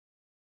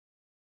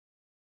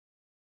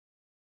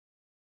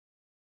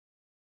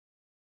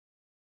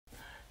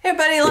Hey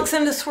everybody,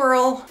 Luxinda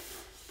Swirl.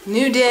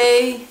 New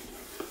day,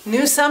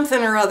 new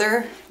something or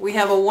other. We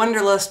have a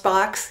Wanderlust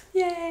box.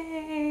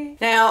 Yay!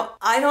 Now,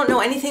 I don't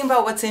know anything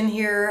about what's in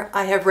here.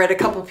 I have read a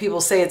couple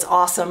people say it's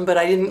awesome, but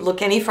I didn't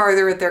look any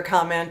farther at their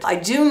comment. I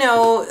do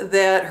know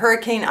that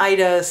Hurricane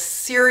Ida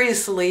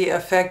seriously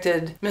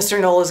affected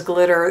Mr. Nola's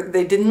glitter.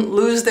 They didn't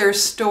lose their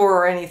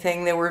store or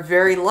anything. They were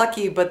very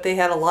lucky, but they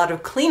had a lot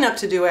of cleanup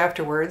to do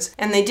afterwards,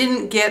 and they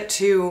didn't get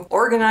to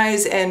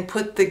organize and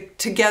put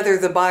together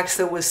the box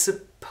that was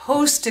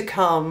supposed to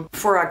come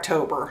for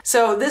October.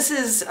 So this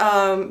is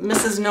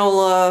Mrs.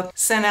 Nola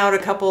sent out a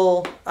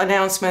couple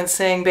announcements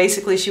saying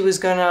basically she was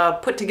gonna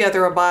put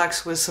together a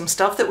box with some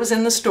stuff that was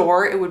in the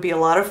store. It would be a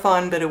lot of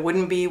fun, but it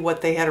wouldn't be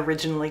what they had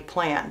originally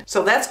planned.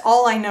 So that's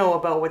all I know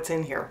about what's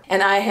in here.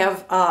 And I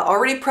have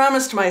already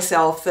promised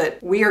myself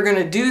that we are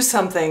gonna do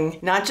something,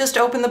 not just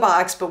open the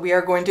box, but we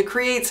are going to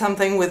create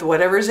something with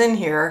whatever's in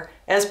here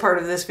as part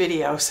of this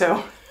video.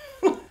 So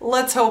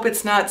let's hope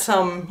it's not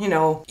some, you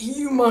know,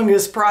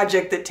 humongous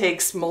project that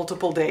takes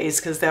multiple days,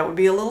 because that would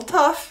be a little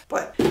tough,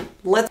 but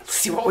let's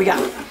see what we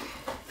got.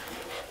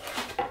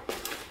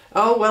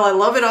 Oh, well, I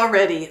love it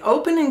already.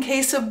 Open in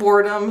case of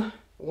boredom,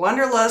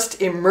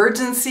 Wanderlust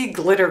Emergency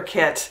Glitter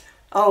Kit.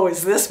 Oh,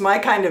 is this my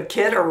kind of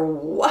kit or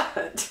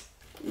what?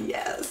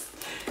 Yes.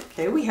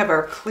 Okay, we have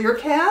our clear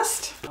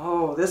cast.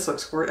 Oh, this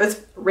looks gorgeous.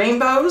 It's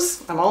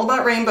rainbows. I'm all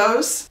about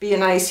rainbows. Be a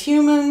nice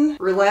human.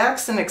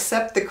 Relax and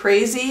accept the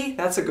crazy.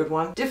 That's a good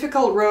one.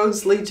 Difficult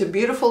roads lead to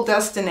beautiful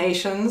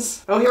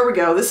destinations. Oh, here we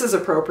go. This is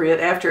appropriate.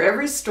 After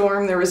every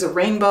storm, there is a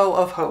rainbow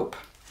of hope.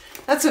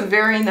 That's a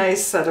very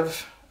nice set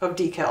of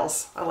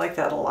decals. I like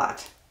that a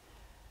lot.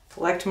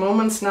 Collect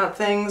moments, not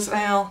things.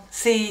 Well,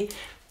 see,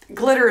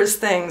 glitter is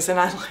things, and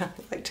I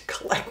like to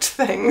collect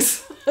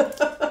things.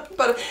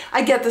 But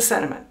I get the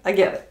sentiment. I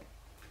get it.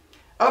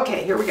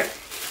 Okay, here we go.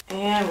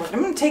 And I'm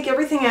going to take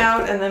everything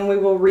out and then we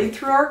will read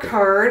through our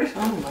card.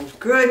 Oh my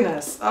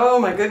goodness. Oh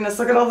my goodness.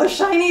 Look at all the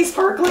shiny,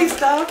 sparkly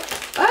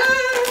stuff.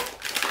 Ah!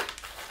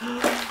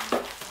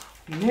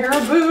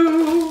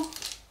 Marabou.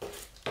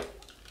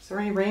 Is there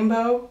any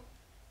rainbow?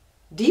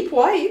 Deep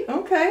white.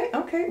 Okay,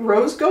 okay.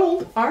 Rose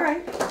gold. All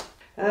right.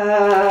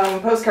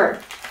 Postcard.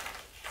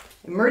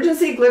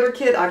 Emergency Glitter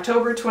Kit,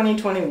 October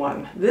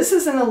 2021. This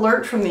is an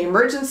alert from the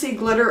Emergency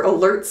Glitter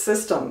Alert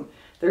System.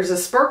 There's a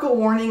sparkle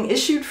warning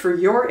issued for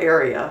your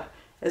area.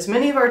 As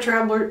many of our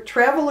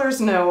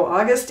travelers know,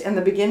 August and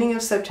the beginning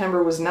of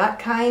September was not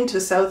kind to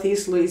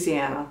Southeast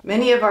Louisiana.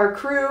 Many of our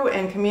crew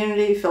and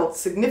community felt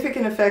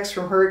significant effects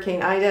from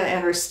Hurricane Ida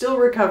and are still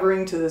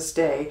recovering to this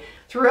day.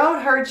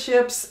 Throughout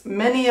hardships,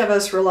 many of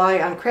us rely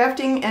on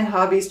crafting and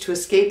hobbies to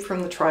escape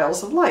from the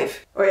trials of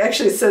life. Or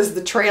actually it says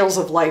the trails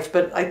of life,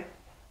 but I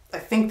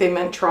think they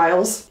meant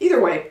trials.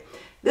 Either way,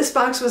 this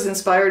box was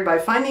inspired by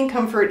finding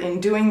comfort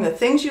in doing the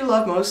things you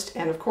love most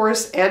and, of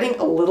course, adding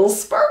a little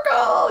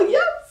sparkle.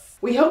 Yes!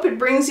 We hope it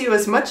brings you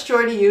as much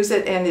joy to use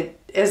it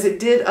as it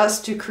did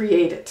us to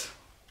create it.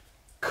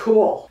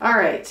 Cool. All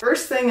right,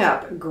 first thing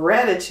up,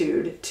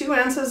 gratitude. 2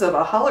 ounces of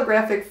a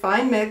holographic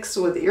fine mix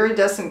with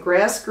iridescent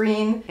grass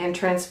green and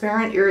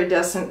transparent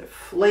iridescent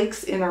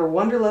flakes in our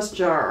Wanderlust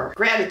jar.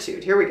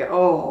 Gratitude, here we go.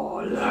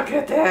 Oh, look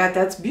at that.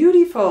 That's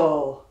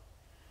beautiful.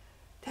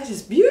 That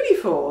is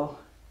beautiful.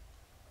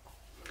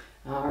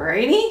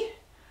 Alrighty.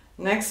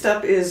 Next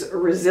up is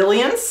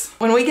resilience.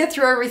 When we get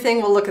through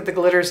everything, we'll look at the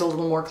glitters a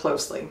little more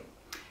closely.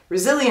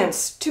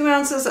 Resilience, 2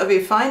 ounces of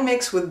a fine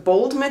mix with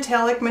bold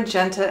metallic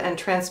magenta and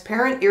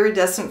transparent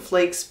iridescent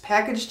flakes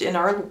packaged in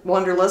our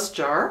Wanderlust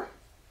jar.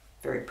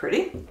 Very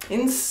pretty.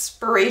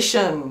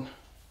 Inspiration,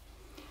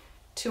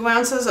 2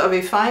 ounces of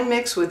a fine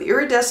mix with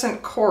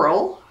iridescent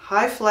coral,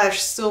 high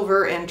flash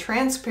silver, and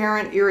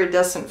transparent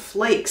iridescent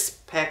flakes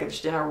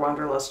packaged in our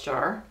Wanderlust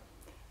jar.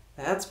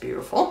 That's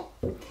beautiful.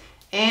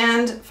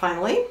 And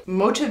finally,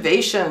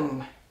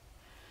 motivation.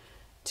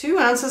 2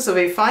 ounces of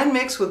a fine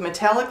mix with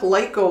metallic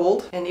light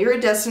gold and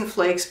iridescent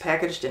flakes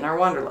packaged in our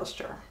Wanderlust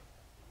jar.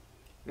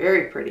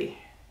 Very pretty.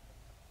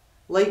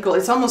 Light gold,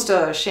 it's almost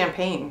a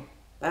champagne.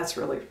 That's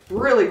really,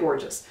 really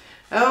gorgeous.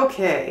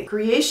 Okay,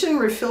 creation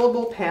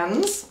refillable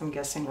pens. I'm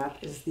guessing that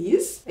is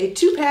these. A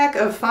 2-pack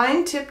of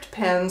fine tipped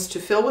pens to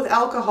fill with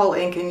alcohol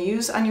ink and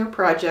use on your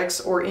projects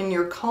or in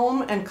your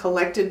calm and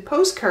collected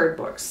postcard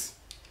books.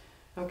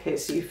 Okay,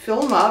 so you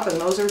fill them up and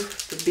those are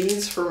the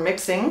beads for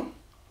mixing.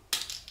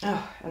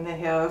 Oh, and they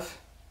have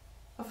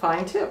a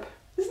fine tip.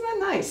 Isn't that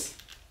nice?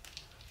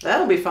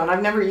 That'll be fun.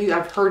 I've never used,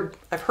 I've heard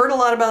a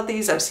lot about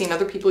these. I've seen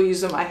other people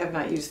use them. I have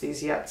not used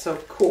these yet, so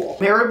cool.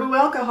 Marabou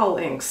alcohol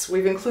inks.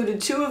 We've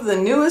included 2 of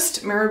the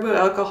newest Marabou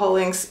alcohol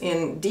inks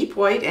in deep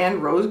white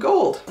and rose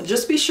gold.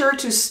 Just be sure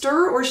to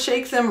stir or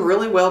shake them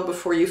really well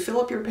before you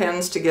fill up your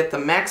pens to get the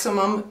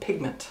maximum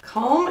pigment.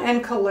 Calm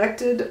and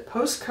collected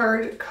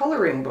postcard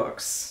coloring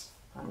books.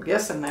 I'm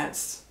guessing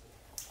that's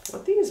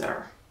what these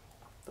are.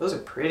 Those are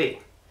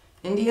pretty.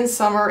 Indian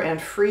Summer and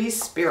Free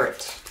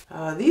Spirit.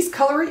 These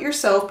color it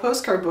yourself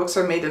postcard books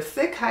are made of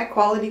thick, high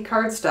quality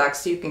cardstock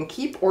so you can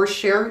keep or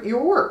share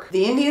your work.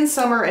 The Indian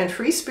summer and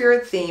free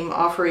spirit theme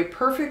offer a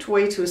perfect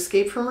way to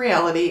escape from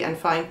reality and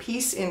find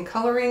peace in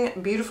coloring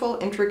beautiful,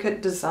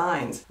 intricate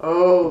designs.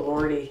 Oh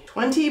lordy.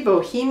 20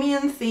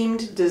 bohemian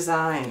themed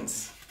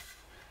designs.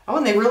 Oh,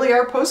 and they really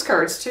are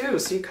postcards too.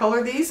 So you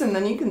color these and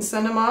then you can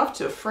send them off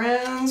to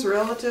friends,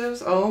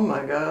 relatives. Oh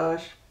my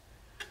gosh.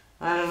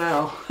 I don't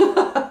know.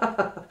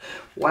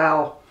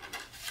 Wow.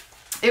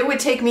 It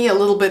would take me a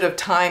little bit of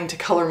time to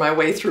color my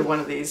way through one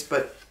of these,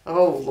 but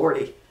oh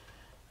lordy.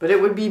 But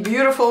it would be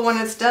beautiful when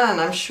it's done,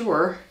 I'm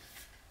sure.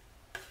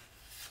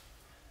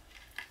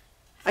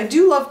 I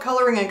do love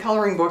coloring and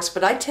coloring books,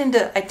 but I tend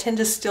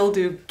to still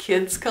do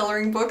kids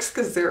coloring books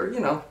because they're, you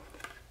know,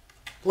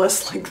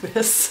 less like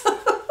this.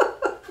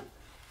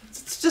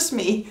 It's just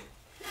me.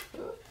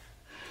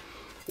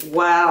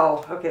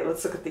 Wow. Okay,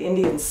 let's look at the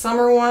Indian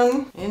Summer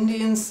one.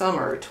 Indian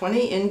Summer,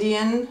 20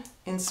 Indian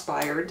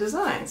inspired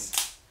designs.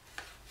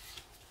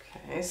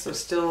 Okay, so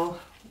still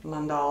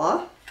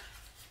mandala.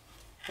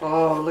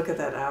 Oh, look at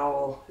that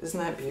owl. Isn't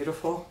that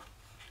beautiful?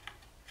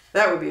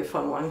 That would be a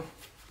fun one.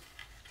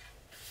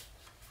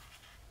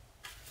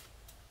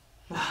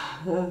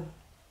 I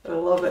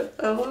love it.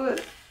 I love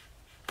it.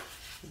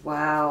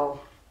 Wow,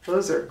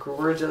 those are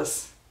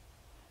gorgeous.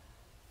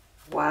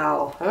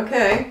 Wow,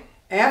 okay.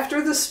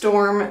 After the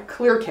Storm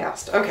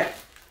Clearcast. Okay,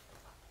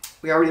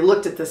 we already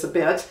looked at this a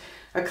bit.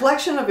 A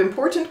collection of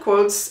important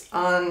quotes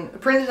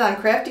printed on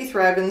Crafty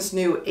Thraben's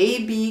new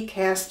AB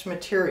cast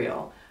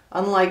material.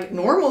 Unlike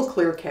normal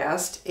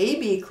Clearcast,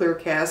 AB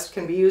Clearcast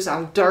can be used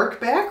on dark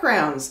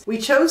backgrounds. We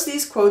chose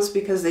these quotes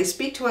because they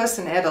speak to us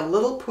and add a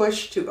little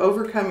push to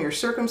overcome your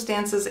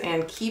circumstances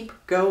and keep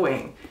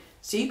going.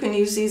 So you can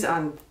use these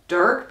on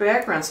dark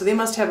backgrounds. So they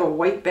must have a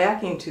white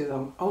backing to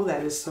them. Oh,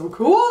 that is so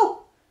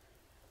cool.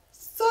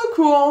 So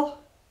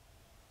cool.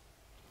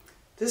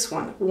 This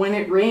one, when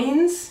it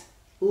rains,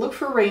 look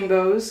for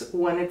rainbows.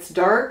 When it's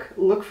dark,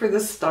 look for the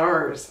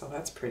stars. Oh,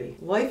 that's pretty.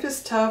 Life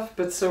is tough,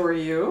 but so are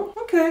you.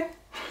 Okay.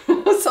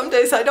 Some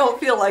days I don't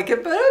feel like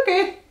it, but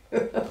okay.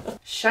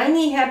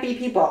 Shiny, happy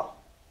people.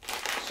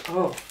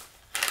 Oh.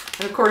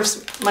 And of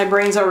course, my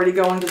brain's already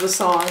going to the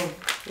song,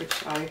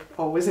 which I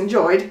always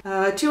enjoyed.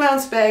 A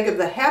 2-ounce bag of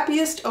the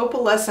happiest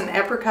opalescent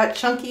apricot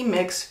chunky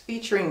mix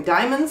featuring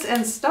diamonds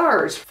and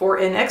stars for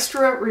an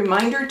extra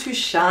reminder to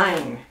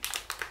shine.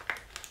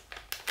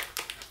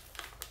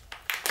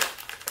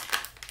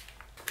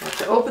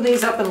 To open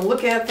these up and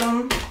look at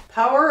them.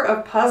 Power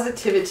of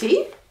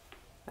Positivity.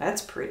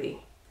 That's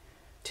pretty.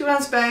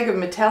 2-ounce bag of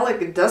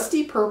metallic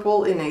dusty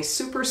purple in a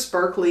super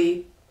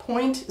sparkly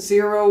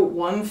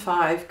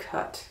 0.015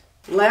 cut.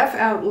 Laugh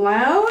Out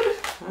Loud.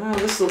 Oh,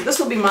 this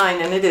will be mine,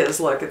 and it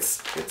is. Look,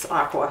 it's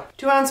aqua.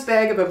 2-ounce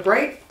bag of a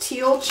bright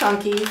teal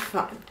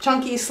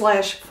chunky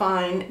slash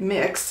fine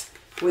mix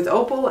with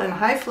opal and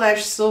high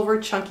flash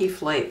silver chunky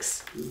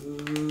flakes.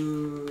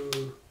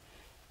 Ooh,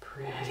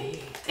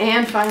 pretty.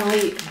 And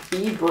finally,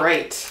 Be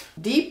Bright.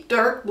 Deep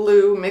dark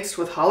blue mixed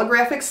with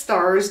holographic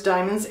stars,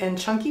 diamonds, and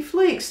chunky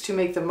flakes to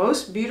make the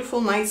most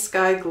beautiful night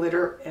sky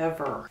glitter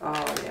ever.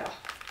 Oh yeah.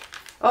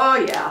 Oh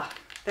yeah.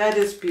 That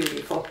is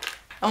beautiful.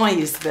 I want to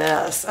use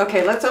this.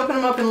 Okay, let's open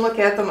them up and look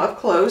at them up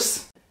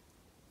close.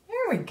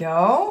 There we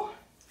go.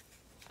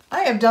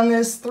 I have done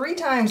this 3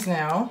 times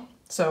now.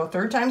 So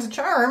 3rd time's a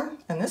charm.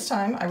 And this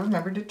time I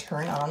remembered to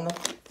turn on the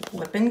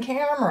flippin'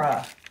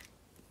 camera.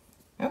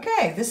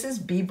 Okay, this is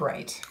Be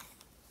Bright.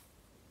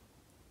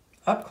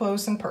 Up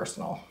close and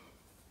personal.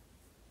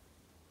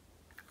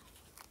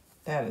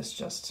 That is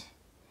just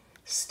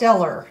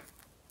stellar,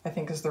 I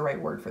think is the right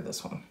word for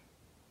this one.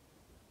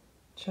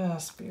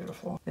 Just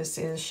beautiful. This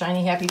is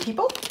Shiny Happy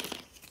People.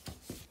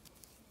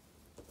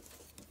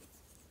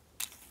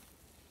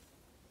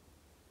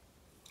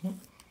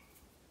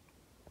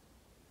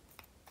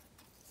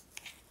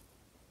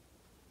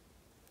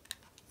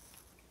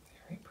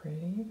 Very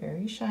pretty,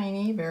 very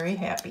shiny, very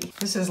happy.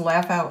 This is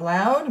Laugh Out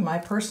Loud, my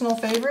personal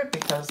favorite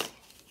because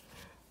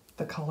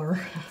the color.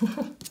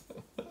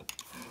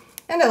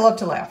 And I love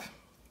to laugh.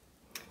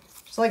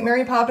 Just like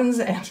Mary Poppins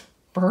and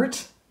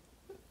Bert.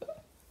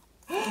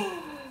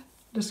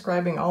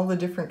 Describing all the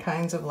different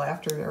kinds of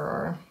laughter there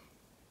are.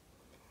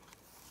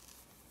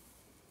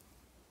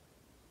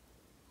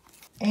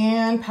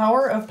 And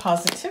Power of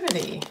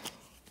Positivity.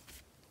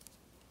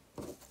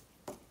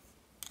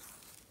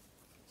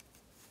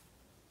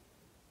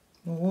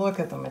 Look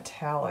at the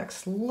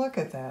metallics. Look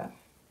at that.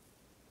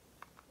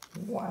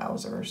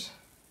 Wowzers.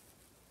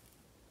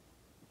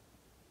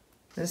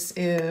 This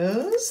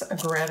is a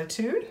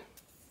Gratitude.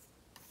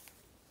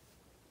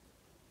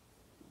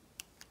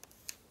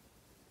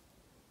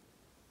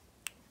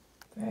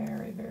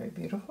 Very, very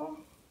beautiful.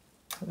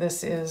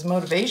 This is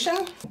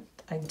Motivation.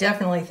 I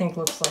definitely think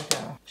looks like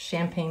a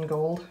champagne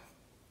gold.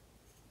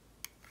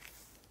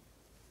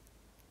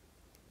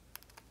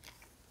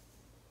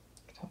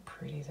 Look how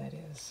pretty that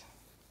is.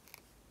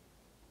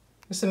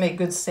 This will make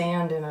good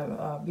sand in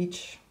a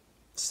beach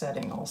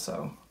setting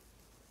also.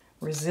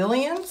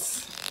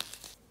 Resilience.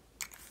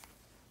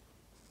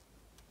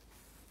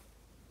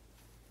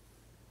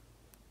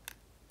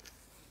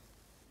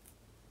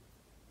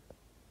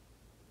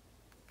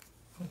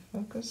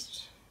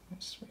 focused?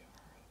 Yes, we are.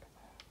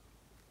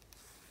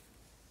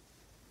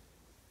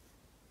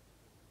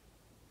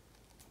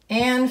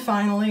 And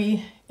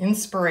finally,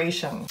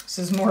 inspiration. This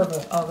is more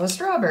of a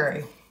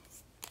strawberry.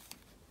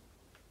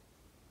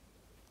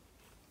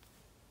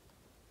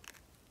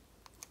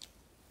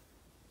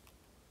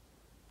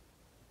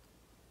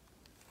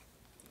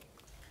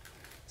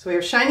 So we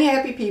have shiny,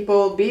 happy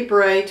people, be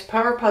bright,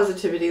 power,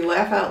 positivity,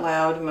 laugh out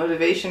loud,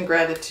 motivation,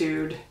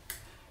 gratitude,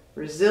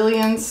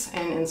 resilience,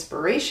 and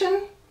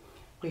inspiration.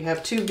 We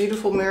have 2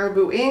 beautiful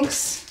marabou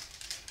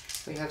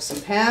inks. We have some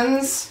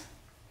pens.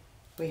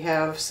 We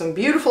have some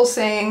beautiful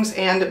sayings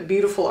and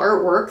beautiful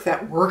artwork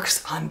that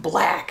works on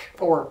black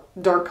or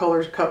dark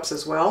colored cups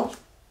as well.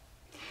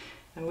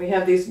 And we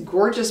have these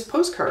gorgeous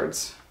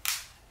postcards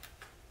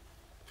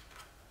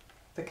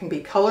that can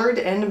be colored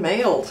and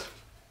mailed.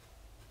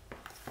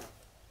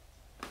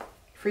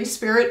 Free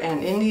Spirit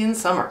and Indian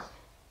Summer.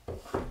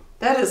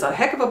 That is a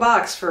heck of a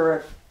box for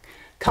a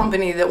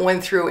company that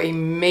went through a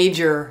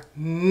major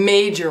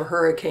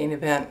hurricane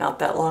event not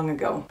that long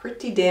ago.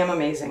 Pretty damn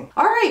amazing.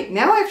 All right,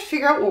 now I have to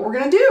figure out what we're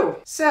gonna do.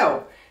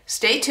 So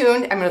stay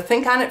tuned. I'm gonna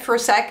think on it for a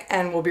sec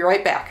and we'll be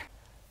right back.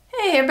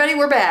 Hey everybody,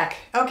 we're back.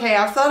 Okay,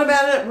 I've thought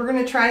about it. We're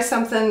gonna try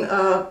something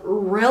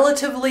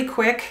relatively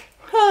quick.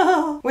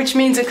 Which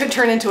means it could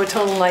turn into a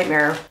total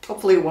nightmare.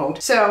 Hopefully it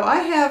won't. So I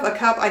have a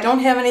cup. I don't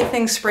have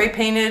anything spray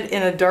painted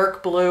in a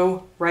dark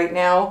blue right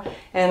now,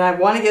 and I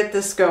want to get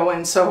this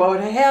going. So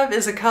what I have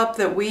is a cup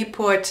that we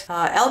put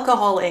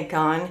alcohol ink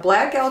on,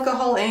 black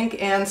alcohol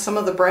ink and some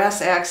of the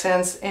brass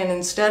accents, and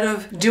instead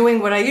of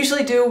doing what I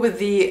usually do with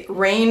the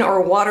rain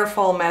or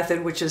waterfall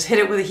method, which is hit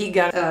it with a heat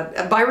gun,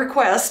 by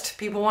request,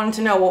 people wanted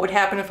to know what would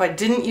happen if I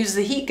didn't use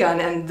the heat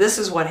gun, and this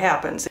is what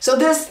happens. So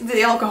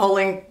the alcohol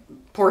ink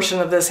portion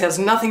of this has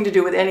nothing to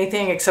do with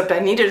anything except I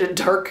needed a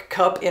dark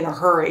cup in a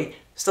hurry.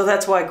 So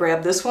that's why I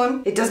grabbed this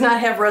one. It does not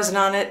have resin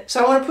on it.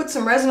 So I want to put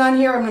some resin on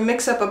here. I'm going to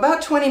mix up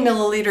about 20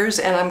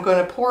 milliliters and I'm going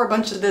to pour a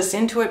bunch of this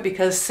into it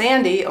because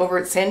Sandy over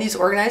at Sandy's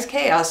Organized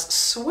Chaos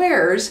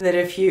swears that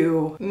if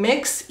you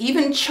mix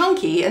even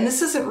chunky, and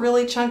this isn't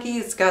really chunky,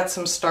 it's got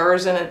some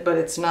stars in it, but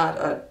it's not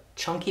a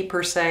chunky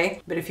per se.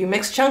 But if you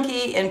mix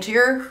chunky into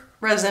your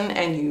resin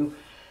and you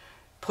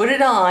put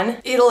it on,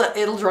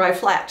 it'll dry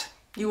flat.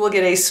 You will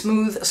get a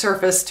smooth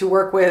surface to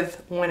work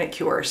with when it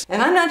cures. And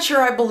I'm not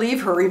sure I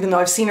believe her, even though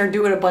I've seen her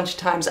do it a bunch of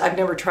times. I've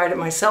never tried it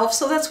myself,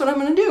 so that's what I'm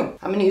gonna do.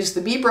 I'm gonna use the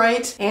Be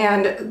Bright,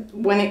 and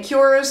when it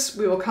cures,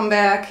 we will come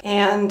back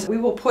and we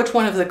will put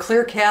one of the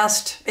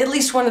Clearcast, at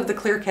least one of the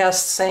Clearcast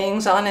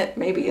sayings on it,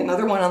 maybe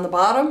another one on the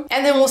bottom,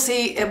 and then we'll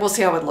see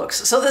how it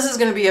looks. So this is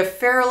gonna be a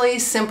fairly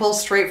simple,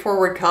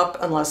 straightforward cup,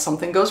 unless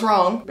something goes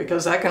wrong,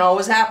 because that can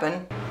always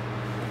happen.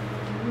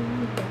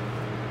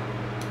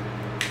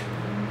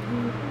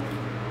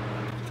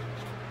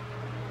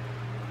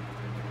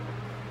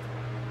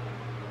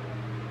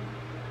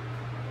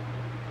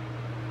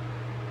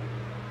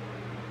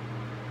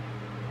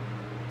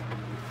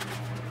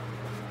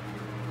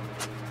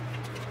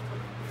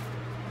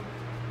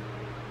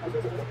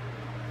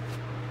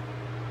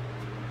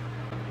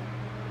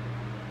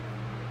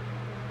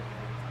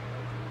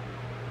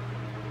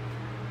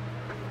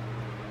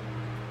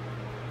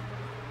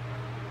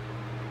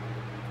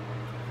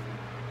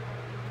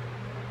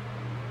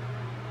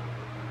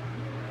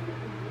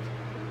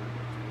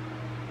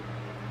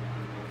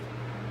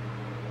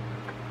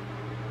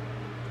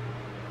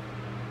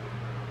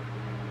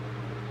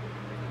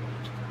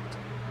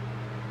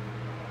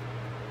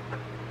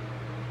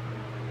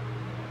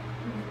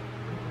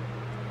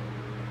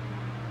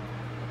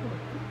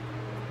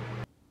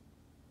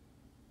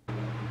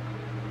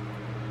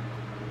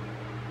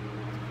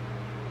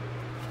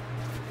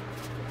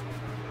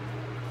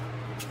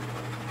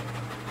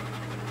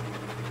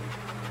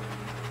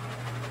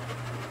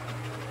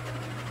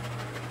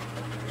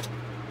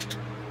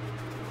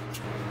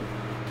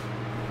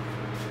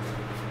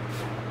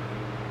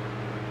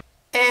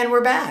 And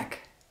we're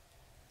back.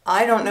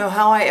 I don't know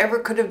how I ever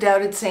could have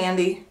doubted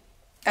Sandy,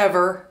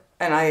 ever,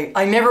 and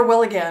I never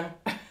will again.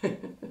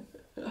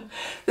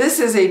 This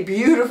is a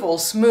beautiful,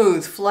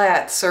 smooth,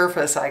 flat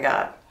surface I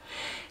got.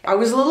 I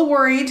was a little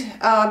worried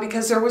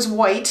because there was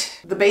white,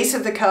 the base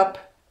of the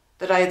cup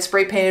that I had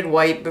spray painted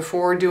white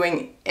before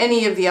doing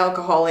any of the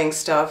alcohol ink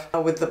stuff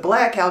with the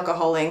black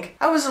alcohol ink.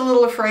 I was a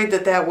little afraid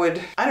that that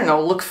would, I don't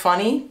know, look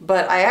funny,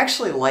 but I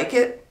actually like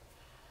it.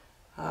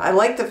 I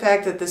like the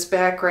fact that this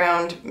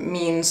background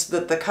means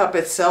that the cup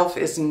itself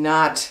is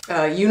not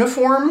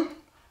uniform.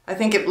 I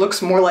think it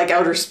looks more like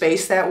outer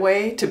space that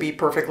way, to be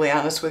perfectly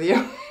honest with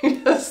you.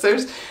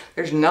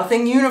 There's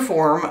nothing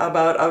uniform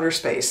about outer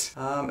space.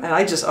 And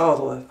I just,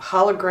 oh, the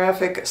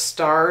holographic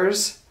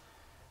stars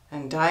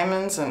and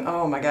diamonds, and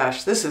oh my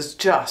gosh, this is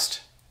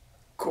just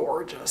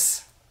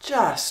gorgeous.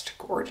 Just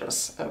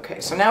gorgeous. Okay,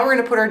 so now we're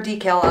gonna put our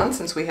decal on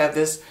since we have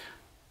this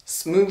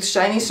smooth,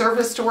 shiny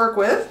surface to work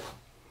with.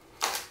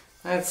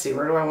 Let's see,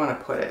 where do I want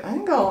to put it? I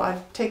think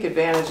I'll take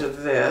advantage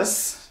of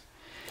this.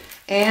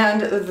 And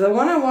the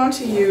one I want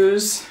to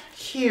use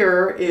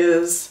here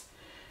is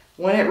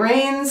When It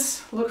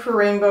Rains, Look for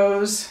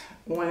Rainbows.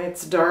 when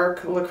it's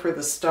dark, look for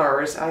the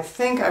stars. I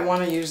think I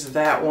want to use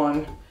that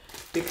one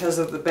because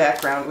of the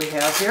background we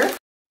have here.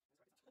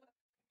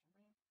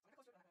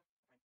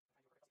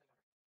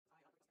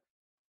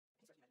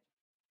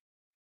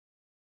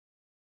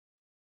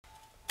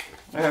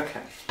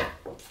 Okay.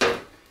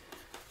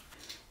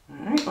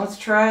 All right, let's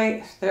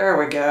try. There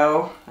we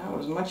go. That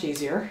was much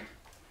easier.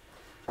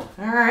 All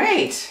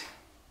right.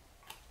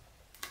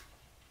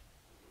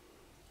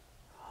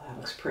 Oh, that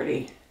looks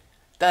pretty,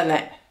 doesn't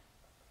it?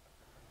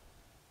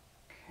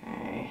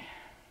 Okay.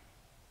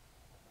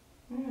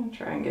 I'm gonna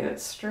try and get it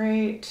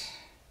straight.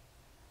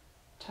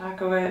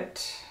 Taco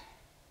it.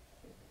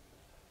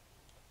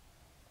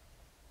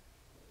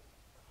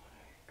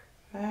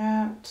 Like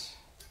that.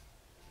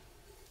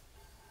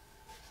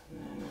 And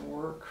then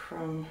work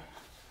from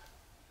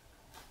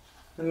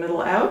the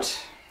middle out.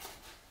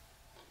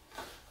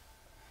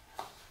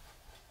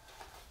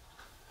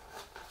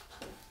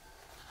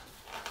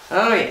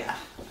 Oh yeah,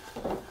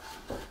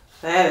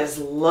 that is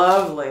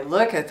lovely.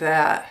 Look at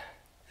that.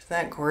 Isn't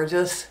that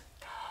gorgeous?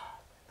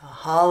 The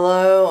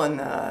holo and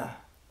the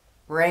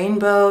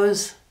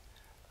rainbows.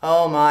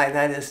 Oh my,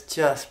 that is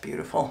just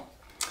beautiful.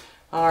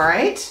 All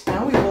right,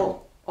 now we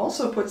will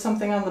also put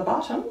something on the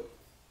bottom.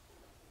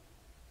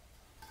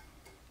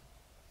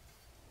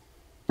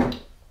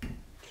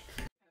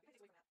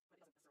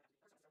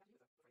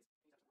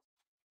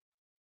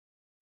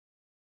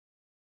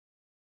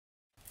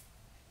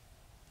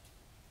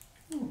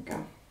 There we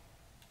go.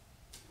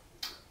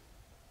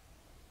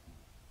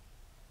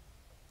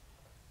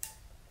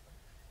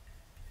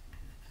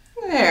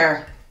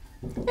 There.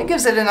 It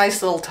gives it a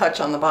nice little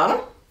touch on the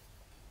bottom.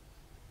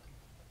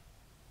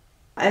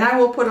 And I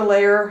will put a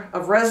layer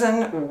of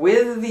resin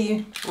with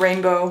the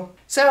rainbow.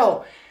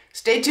 So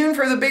stay tuned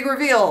for the big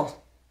reveal.